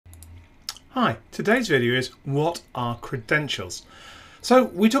Hi, today's video is what are credentials? So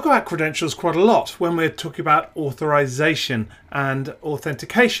we talk about credentials quite a lot when we're talking about authorization and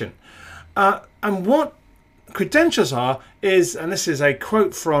authentication. And what credentials are is, and this is a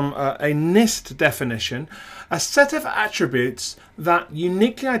quote from a NIST definition, a set of attributes that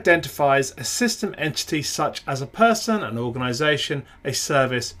uniquely identifies a system entity such as a person, an organization, a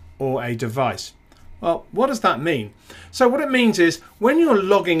service, or a device. Well, what does that mean? So what it means is when you're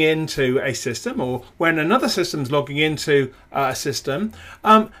logging into a system or when another system's logging into a system,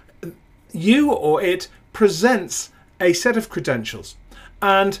 you or it presents a set of credentials,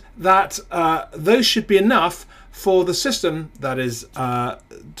 and that those should be enough for the system that is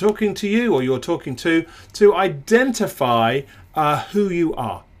talking to you or you're talking to identify who you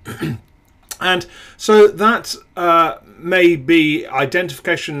are. And so that may be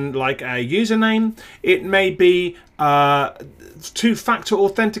identification like a username. It may be two-factor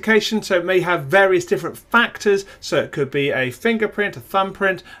authentication, so it may have various different factors. So it could be a fingerprint, a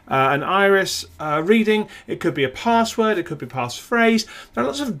thumbprint, an iris reading. It could be a password. It could be passphrase. There are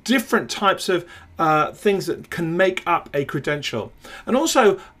lots of different types of things that can make up a credential. And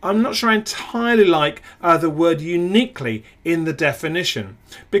also, I'm not sure I entirely like the word uniquely in the definition,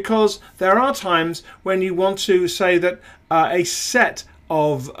 because there are times when you want to say that a set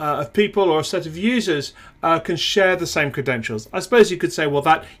of people or a set of users can share the same credentials. I suppose you could say, well,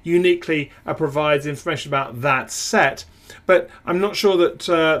 that uniquely provides information about that set, but I'm not sure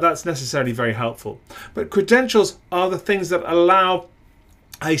that that's necessarily very helpful. But credentials are the things that allow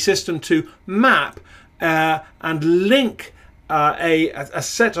a system to map and link a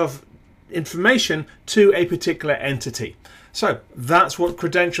set of information to a particular entity. So that's what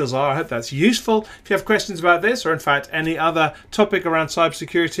credentials are. I hope that's useful. If you have questions about this or in fact any other topic around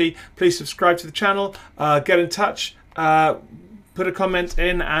cybersecurity, please subscribe to the channel, get in touch, put a comment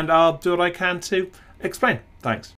in, and I'll do what I can to explain. Thanks.